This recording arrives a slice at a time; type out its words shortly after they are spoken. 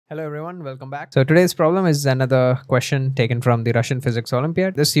Hello everyone, welcome back. So today's problem is another question taken from the Russian Physics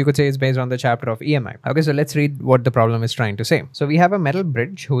Olympiad. This you could say is based on the chapter of EMI. Okay, so let's read what the problem is trying to say. So we have a metal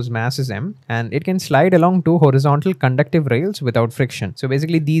bridge whose mass is m and it can slide along two horizontal conductive rails without friction. So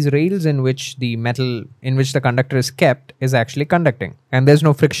basically these rails in which the conductor is kept is actually conducting and there's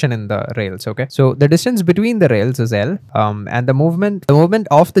no friction in the rails. Okay, so the distance between the rails is L and the movement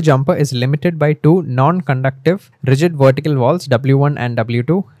of the jumper is limited by two non-conductive rigid vertical walls W1 and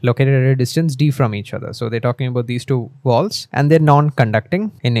W2 located at a distance d from each other. So they're talking about these two walls and they're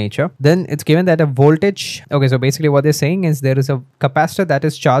non-conducting in nature. Then it's given that a voltage, okay, so basically what they're saying is there is a capacitor that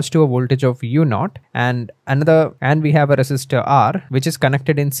is charged to a voltage of U0 and we have a resistor R which is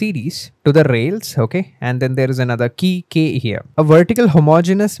connected in series to the rails, okay, and then there is another key K here. A vertical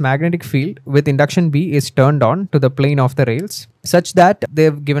homogeneous magnetic field with induction B is turned on to the plane of the rails such that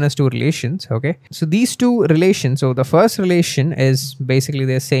they've given us two relations. Okay, so these two relations, so the first relation is basically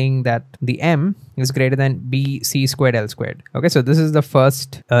they're saying that the M is greater than B C squared L squared. Okay, so this is the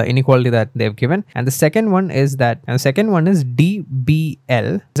first inequality that they've given, and the second one is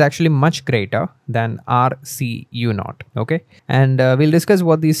DBL is actually much greater than RCU0. Okay, and we'll discuss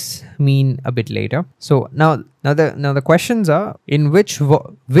what these mean a bit later. So now the questions are, in which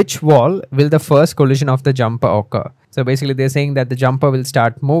wall will the first collision of the jumper occur? So basically they're saying that the jumper will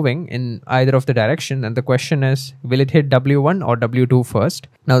start moving in either of the direction, and the question is, will it hit W1 or W2 first?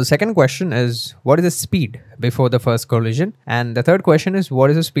 Now the second question is, what is the speed before the first collision? And the third question is,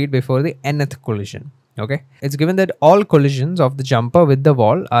 what is the speed before the nth collision? Okay, it's given that all collisions of the jumper with the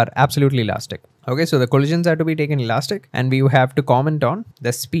wall are absolutely elastic. Okay, so the collisions are to be taken elastic and we have to comment on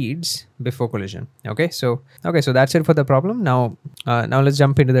the speeds before collision. Okay, so that's it for the problem. Now let's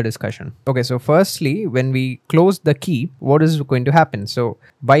jump into the discussion. Okay, so firstly, when we close the key, what is going to happen? So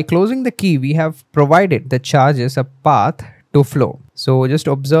by closing the key, we have provided the charges a path to flow. So just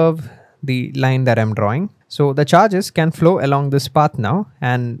observe the line that I'm drawing. So the charges can flow along this path now,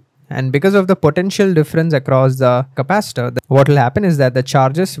 and because of the potential difference across the capacitor, what will happen is that the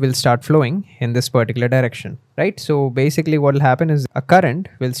charges will start flowing in this particular direction, right? So basically what will happen is a current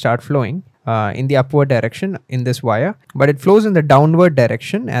will start flowing in the upward direction in this wire, but it flows in the downward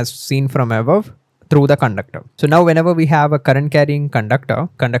direction as seen from above through the conductor. So now whenever we have a current carrying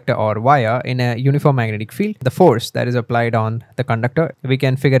conductor or wire in a uniform magnetic field, the force that is applied on the conductor, we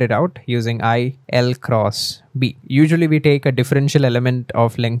can figure it out using I L cross B. Usually we take a differential element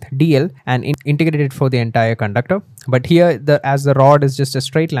of length dl and integrate it for the entire conductor. But here, as the rod is just a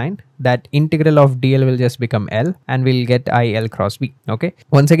straight line, that integral of dl will just become L and we'll get I L cross B. Okay.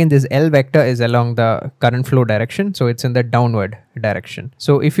 Once again, this L vector is along the current flow direction. So it's in the downward direction.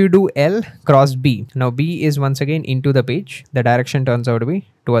 So if you do L cross B, now B is once again into the page, the direction turns out to be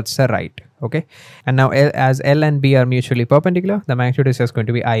towards the right. Okay, and now as L and B are mutually perpendicular, the magnitude is just going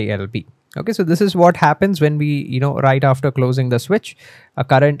to be ILB. Okay, so this is what happens when we, right after closing the switch, a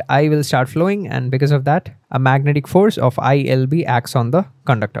current I will start flowing, and because of that, a magnetic force of ILB acts on the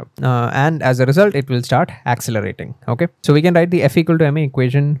conductor, and as a result, it will start accelerating. Okay, so we can write the F equal to ma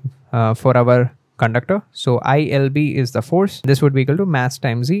equation for our conductor. So ILB is the force. This would be equal to mass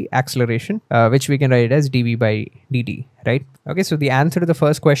times the acceleration, which we can write as dV by dt, right? Okay, so the answer to the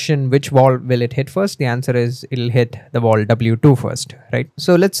first question, which wall will it hit first? The answer is it'll hit the wall W2 first, right?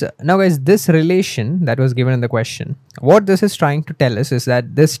 So let's now guys, this relation that was given in the question, what this is trying to tell us is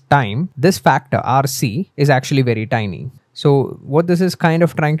that this factor RC is actually very tiny. So what this is kind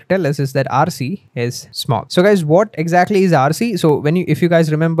of trying to tell us is that RC is small. So guys, what exactly is RC? So if you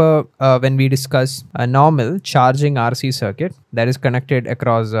guys remember when we discuss a normal charging RC circuit that is connected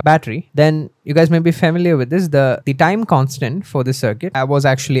across a battery, then you guys may be familiar with this. The time constant for this circuit was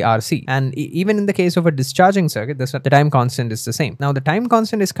actually RC, and even in the case of a discharging circuit, the time constant is the same. Now the time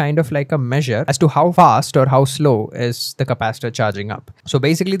constant is kind of like a measure as to how fast or how slow is the capacitor charging up. So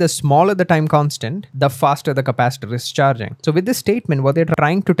basically, the smaller the time constant, the faster the capacitor is charging. So with this statement, what they're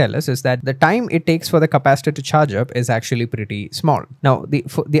trying to tell us is that the time it takes for the capacitor to charge up is actually pretty small. Now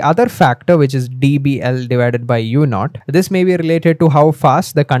the other factor, which is dBl divided by U0, this may be related to how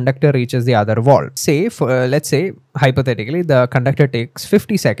fast the conductor reaches the other wall. Let's say hypothetically the conductor takes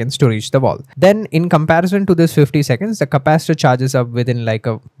 50 seconds to reach the wall. Then in comparison to this 50 seconds, the capacitor charges up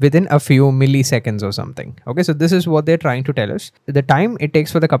within a few milliseconds or something. Okay, so this is what they're trying to tell us. The time it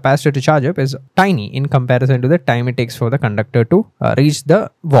takes for the capacitor to charge up is tiny in comparison to the time it takes for the conductor to reach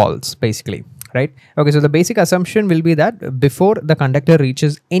the walls, basically. Right? Okay, so the basic assumption will be that before the conductor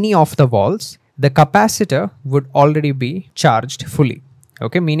reaches any of the walls, the capacitor would already be charged fully.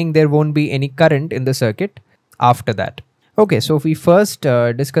 Okay, meaning there won't be any current in the circuit after that. Okay, so if we first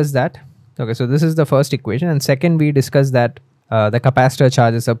discuss that. Okay, so this is the first equation, and second we discuss that the capacitor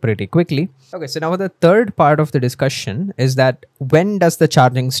charges up pretty quickly. Okay, so now the third part of the discussion is that when does the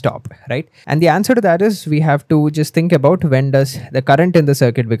charging stop, right? And the answer to that is we have to just think about when does the current in the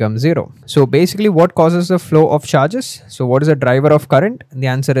circuit become zero. So basically what causes the flow of charges? So what is the driver of current? And the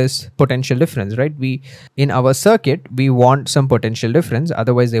answer is potential difference, right? We in our circuit, we want some potential difference,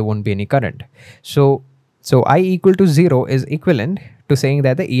 otherwise there won't be any current. So I equal to 0 is equivalent to saying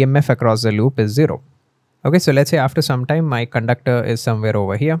that the EMF across the loop is 0. Okay, so let's say after some time my conductor is somewhere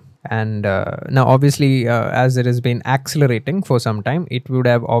over here, and now obviously as it has been accelerating for some time, it would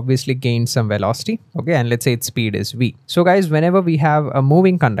have obviously gained some velocity. Okay, and let's say its speed is v. So guys, whenever we have a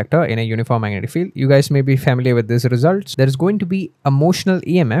moving conductor in a uniform magnetic field, you guys may be familiar with this result. There is going to be a motional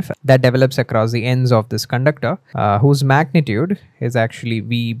EMF that develops across the ends of this conductor, whose magnitude is actually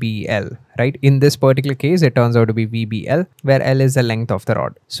VBL. Right? In this particular case, it turns out to be VBL, where L is the length of the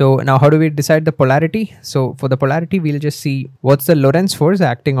rod. So now how do we decide the polarity? So for the polarity, we'll just see what's the Lorentz force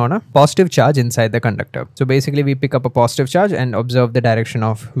acting on a positive charge inside the conductor. So basically we pick up a positive charge and observe the direction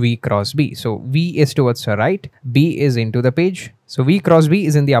of V cross B. So V is towards the right, B is into the page. So V cross B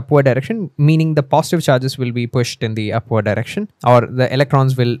is in the upward direction, meaning the positive charges will be pushed in the upward direction, or the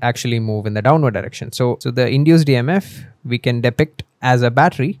electrons will actually move in the downward direction. So the induced EMF we can depict as a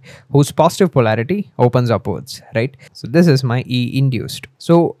battery whose positive polarity opens upwards, right? So this is my E induced.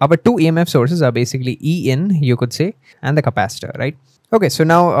 So our two EMF sources are basically E in, you could say, and the capacitor, right? Okay, so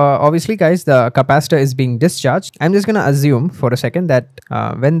now obviously guys, the capacitor is being discharged. I'm just gonna assume for a second that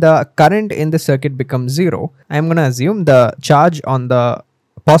when the current in the circuit becomes 0, I'm gonna assume the charge on the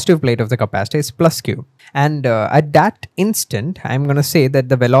positive plate of the capacitor is plus Q. And at that instant, I'm gonna say that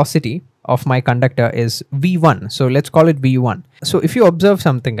the velocity of my conductor is V1. So let's call it V1. So if you observe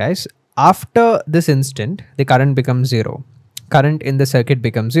something guys, after this instant, the current becomes 0. Current in the circuit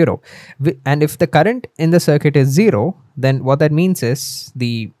becomes 0. And if the current in the circuit is 0, then what that means is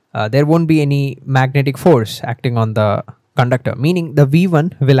there won't be any magnetic force acting on the conductor, meaning the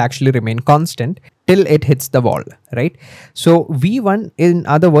V1 will actually remain constant till it hits the wall, right? So V1 in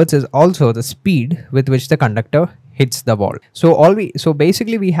other words is also the speed with which the conductor hits the wall. So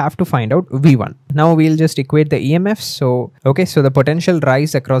basically we have to find out V1. Now we'll just equate the EMFs. So the potential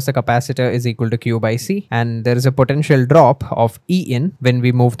rise across the capacitor is equal to Q by C, and there is a potential drop of E in when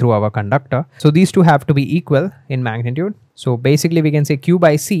we move through our conductor. So these two have to be equal in magnitude. So basically we can say Q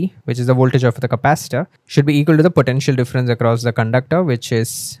by C, which is the voltage of the capacitor, should be equal to the potential difference across the conductor, which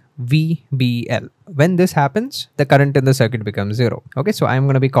is VBL. When this happens, the current in the circuit becomes 0. Okay, so I'm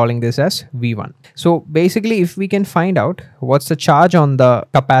going to be calling this as V1. So basically, if we can find out what's the charge on the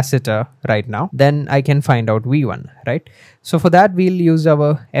capacitor right now, then I can find out V1, right? So for that, we'll use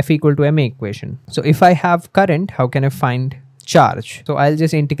our F equal to ma equation. So if I have current, how can I find charge? So I'll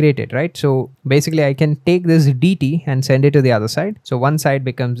just integrate it, right? So basically I can take this dt and send it to the other side. So one side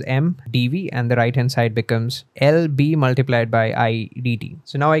becomes m dv and the right hand side becomes lb multiplied by I dt.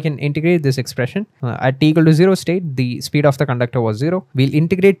 So now I can integrate this expression. At t equal to 0 state, the speed of the conductor was 0. We'll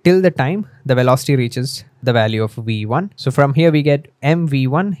integrate till the time the velocity reaches the value of v1. So from here we get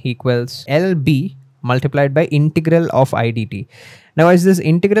mv1 equals lb multiplied by integral of I dt. Now as this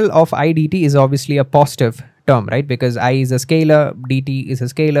integral of I dt is obviously a positive term, right? Because I is a scalar, dt is a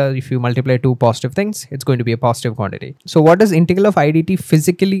scalar. If you multiply two positive things, it's going to be a positive quantity. So what does integral of I dt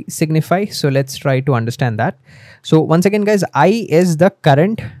physically signify? So let's try to understand that. So once again guys, I is the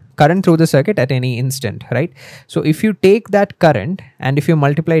current through the circuit at any instant, right? So if you take that current and if you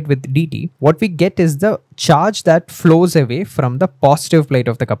multiply it with dt, what we get is the charge that flows away from the positive plate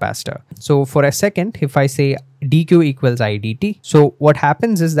of the capacitor. So for a second, if I say dq equals I dt, so what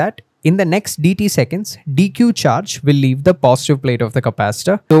happens is that in the next dt seconds, dq charge will leave the positive plate of the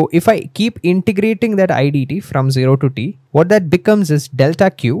capacitor. So if I keep integrating that I dt from 0 to t, what that becomes is delta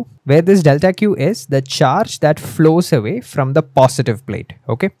q, where this delta q is the charge that flows away from the positive plate.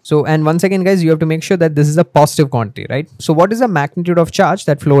 Okay. So, and once again guys, you have to make sure that this is a positive quantity, right? So what is the magnitude of charge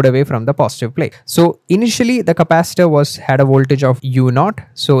that flowed away from the positive plate? So initially the capacitor had a voltage of U0.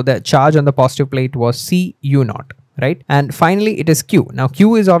 So the charge on the positive plate was CU0. Right? And finally it is Q. Now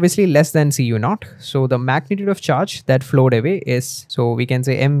Q is obviously less than CU0. So the magnitude of charge that flowed away is, so we can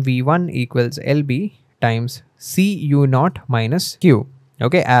say mv1 equals lb times CU0 minus Q.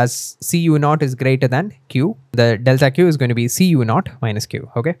 Okay, as CU0 is greater than Q, the delta Q is going to be CU0 minus Q.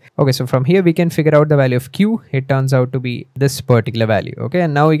 Okay, so from here we can figure out the value of Q. It turns out to be this particular value. Okay,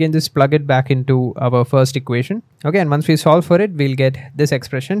 and now we can just plug it back into our first equation. Okay, and once we solve for it, we'll get this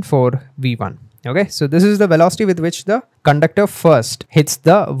expression for V1. Okay, so this is the velocity with which the conductor first hits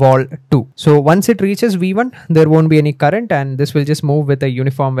the wall 2. So once it reaches V1, there won't be any current, and this will just move with a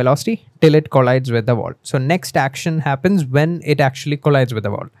uniform velocity till it collides with the wall. So next action happens when it actually collides with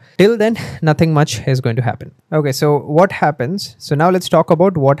the wall. Till then, nothing much is going to happen. Okay, so what happens? So now let's talk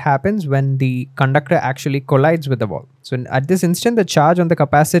about what happens when the conductor actually collides with the wall. So at this instant, the charge on the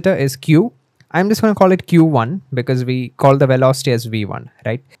capacitor is Q. I'm just going to call it Q1 because we call the velocity as V1,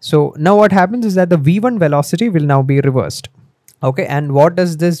 right? So now what happens is that the V1 velocity will now be reversed. Okay, and what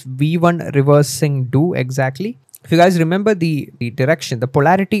does this V1 reversing do exactly? If you guys remember the direction, the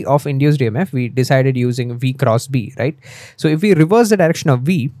polarity of induced EMF, we decided using V cross B, right? So if we reverse the direction of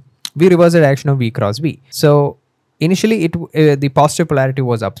V, we reverse the direction of V cross B. So initially the positive polarity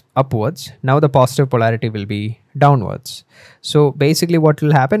was upwards. Now the positive polarity will be downwards. So basically what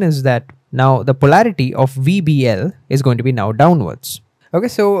will happen is that now the polarity of VBL is going to be now downwards. Okay,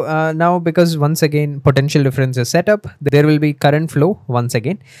 so now because once again potential difference is set up, there will be current flow once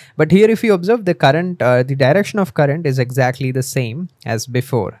again. But here if you observe the current, the direction of current is exactly the same as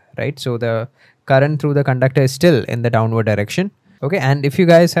before, right? So the current through the conductor is still in the downward direction. Okay, and if you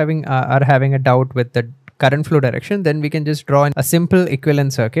guys are having a doubt with the current flow direction, then we can just draw a simple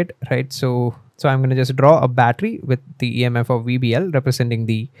equivalent circuit, right? So I'm going to just draw a battery with the EMF of VBL representing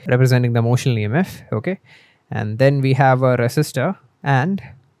the motional EMF, okay? And then we have a resistor and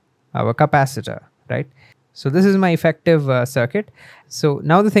our capacitor, right? So this is my effective circuit. So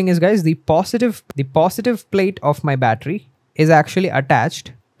now the thing is, guys, the positive plate of my battery is actually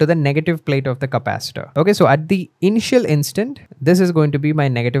attached to the negative plate of the capacitor. Okay, so at the initial instant, this is going to be my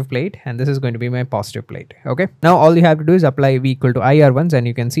negative plate and this is going to be my positive plate. Okay, now all you have to do is apply V equal to IR1s, and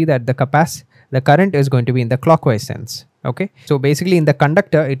you can see that the current is going to be in the clockwise sense. Okay, so basically in the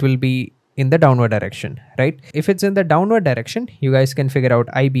conductor, it will be in the downward direction, right? If it's in the downward direction, you guys can figure out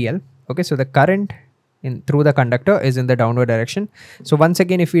IBL. Okay, so the current through the conductor is in the downward direction. So once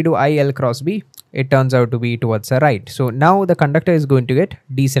again, if we do IL cross B, it turns out to be towards the right. So now the conductor is going to get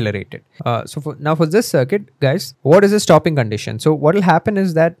decelerated. So for this circuit, guys, what is the stopping condition? So what will happen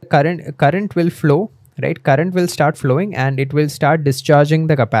is that current will flow, right? Current will start flowing and it will start discharging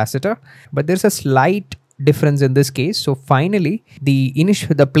the capacitor. But there's a slight difference in this case. So finally,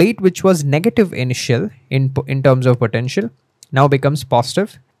 the plate which was negative initial in terms of potential now becomes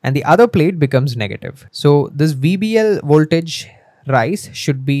positive, and the other plate becomes negative. So this VBL voltage rise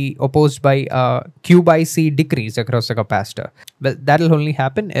should be opposed by Q by C decrease across the capacitor. Well, that will only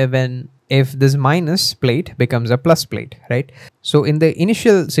happen if this minus plate becomes a plus plate, right? So in the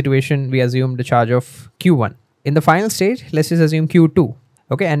initial situation, we assumed the charge of Q1. In the final stage, let's just assume Q2.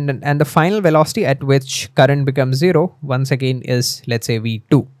 Okay, and the final velocity at which current becomes 0 once again is, let's say,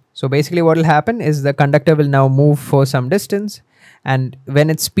 V2. So basically what will happen is the conductor will now move for some distance, and when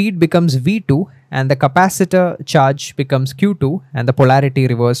its speed becomes V2 and the capacitor charge becomes Q2 and the polarity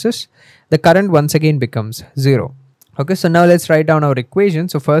reverses, the current once again becomes 0. Okay, so now let's write down our equation.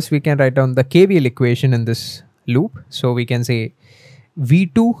 So first we can write down the KVL equation in this loop. So we can say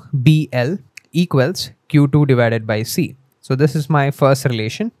V2BL equals Q2 divided by C. So this is my first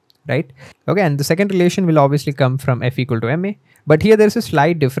relation, right? Okay, and the second relation will obviously come from F equal to ma. But here there's a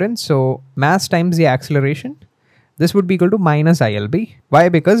slight difference. So mass times the acceleration, this would be equal to minus ILB. Why?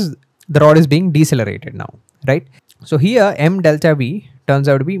 Because the rod is being decelerated now, right? So here m delta V turns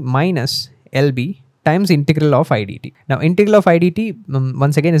out to be minus LB times integral of IDT. Now integral of IDT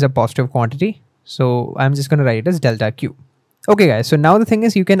once again is a positive quantity. So I'm just going to write it as delta Q. Okay guys, so now the thing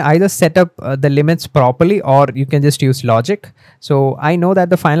is you can either set up the limits properly or you can just use logic. So I know that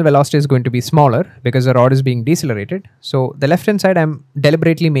the final velocity is going to be smaller because the rod is being decelerated. So the left hand side I'm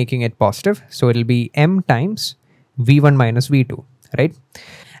deliberately making it positive. So it'll be m times V1 minus V2, right?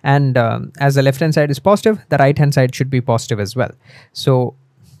 And as the left hand side is positive, the right hand side should be positive as well. So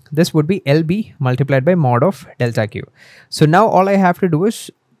this would be LB multiplied by mod of delta Q. So now all I have to do is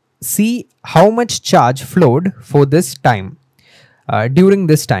see how much charge flowed for this time. During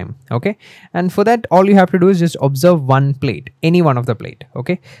this time, okay, and for that all you have to do is just observe one plate, any one of the plate.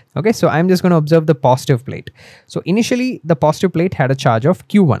 Okay, so I'm just going to observe the positive plate. So initially the positive plate had a charge of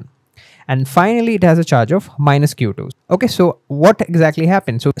Q1 and finally it has a charge of minus Q2. Okay, so what exactly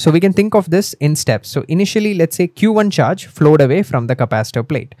happened? So we can think of this in steps. So initially let's say Q1 charge flowed away from the capacitor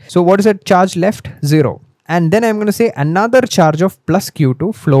plate. So what is that charge left? 0. And then I'm going to say another charge of plus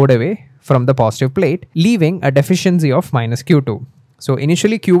Q2 flowed away from the positive plate, leaving a deficiency of minus Q2. So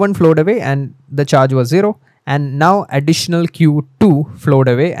initially Q1 flowed away and the charge was 0, and now additional Q2 flowed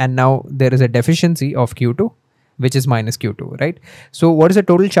away and now there is a deficiency of Q2, which is minus Q2, right? So what is the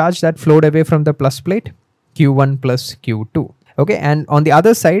total charge that flowed away from the plus plate? Q1 plus Q2. Okay, and on the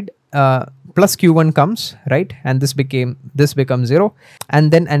other side, plus q1 comes, right, and this becomes 0,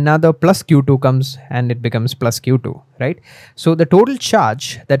 and then another plus q2 comes and it becomes plus q2, right? So the total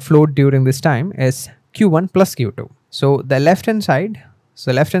charge that flowed during this time is q1 plus q2. So the left hand side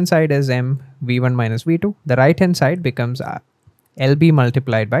is m v1 minus v2. The right hand side becomes lb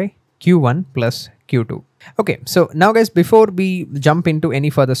multiplied by q1 plus q2. Okay, so now guys, before we jump into any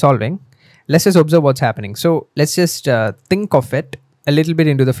further solving, let's just observe what's happening. So let's just think of it a little bit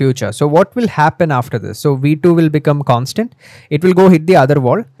into the future. So what will happen after this? So v2 will become constant, it will go hit the other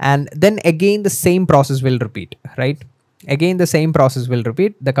wall, and then again the same process will repeat, right? Again the same process will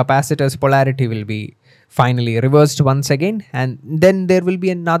repeat. The capacitor's polarity will be finally reversed once again, and then there will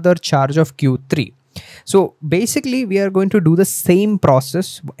be another charge of q3. So basically we are going to do the same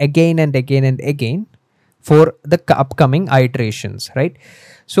process again and again and again for the upcoming iterations, right?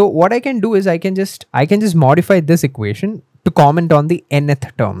 So what I can do is I can just modify this equation to comment on the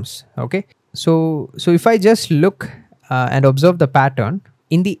nth terms. Okay, so if I just look and observe the pattern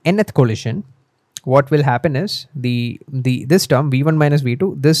in the nth collision, what will happen is this term v1 minus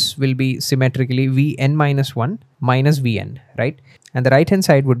v2, this will be symmetrically vn minus 1 minus vn, right? And the right hand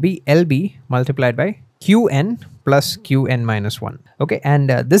side would be lb multiplied by qn plus qn minus 1. Okay, and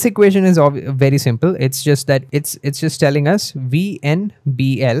this equation is very simple. It's just that it's just telling us vn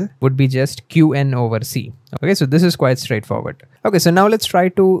bl would be just qn over c. Okay, so this is quite straightforward. Okay, so now let's try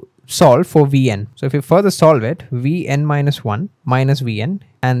to solve for vn. So if you further solve it, vn minus 1 minus vn,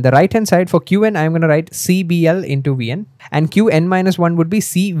 and the right hand side for qn I'm going to write cbl into vn, and qn minus 1 would be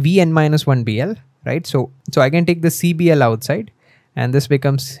cvn minus 1 bl, right? So I can take the cbl outside, and this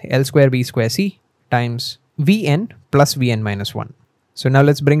becomes L square B square C times Vn plus Vn minus 1. So now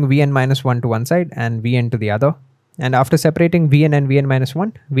let's bring Vn minus 1 to one side and Vn to the other. And after separating Vn and Vn minus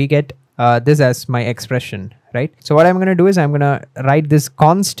 1, we get this as my expression, right? So what I'm going to do is I'm going to write this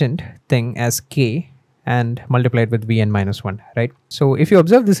constant thing as K and multiply it with Vn minus 1, right? So if you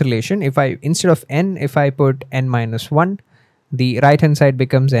observe this relation, if I, instead of n, if I put n minus 1, the right hand side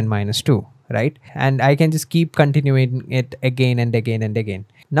becomes n minus 2, right? And I can just keep continuing it again and again and again.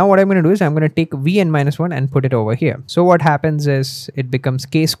 Now what I'm going to do is I'm going to take Vn minus 1 and put it over here. So what happens is it becomes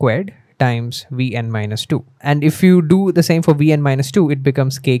k squared times Vn minus 2. And if you do the same for Vn minus 2, it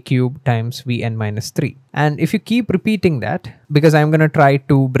becomes k cubed times Vn minus 3. And if you keep repeating that, because I'm going to try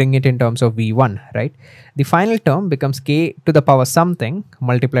to bring it in terms of V1, right? The final term becomes k to the power something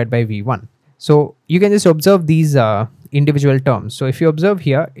multiplied by V1. So you can just observe these individual terms. So if you observe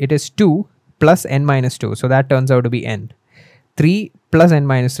here, it is 2 plus n minus 2. So that turns out to be n. 3 plus n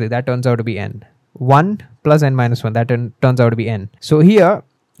minus 3, that turns out to be n. 1 plus n minus 1, that turns out to be n. So here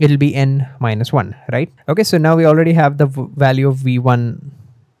it'll be n minus 1, right? Okay, so now we already have the value of V1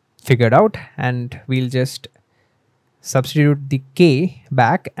 figured out, and we'll just substitute the k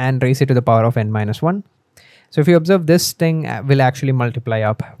back and raise it to the power of n minus 1. So if you observe, this thing will actually multiply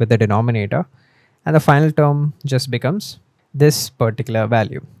up with the denominator, and the final term just becomes this particular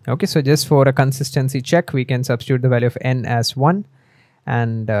value. Okay, so just for a consistency check, we can substitute the value of n as 1,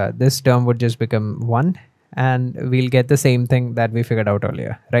 and this term would just become 1, and we'll get the same thing that we figured out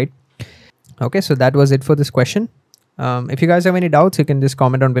earlier, right? Okay, so that was it for this question. If you guys have any doubts, you can just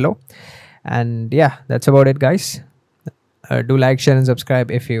comment down below. And yeah, that's about it, guys. Do like, share and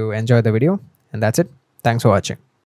subscribe if you enjoyed the video, and that's it. Thanks for watching.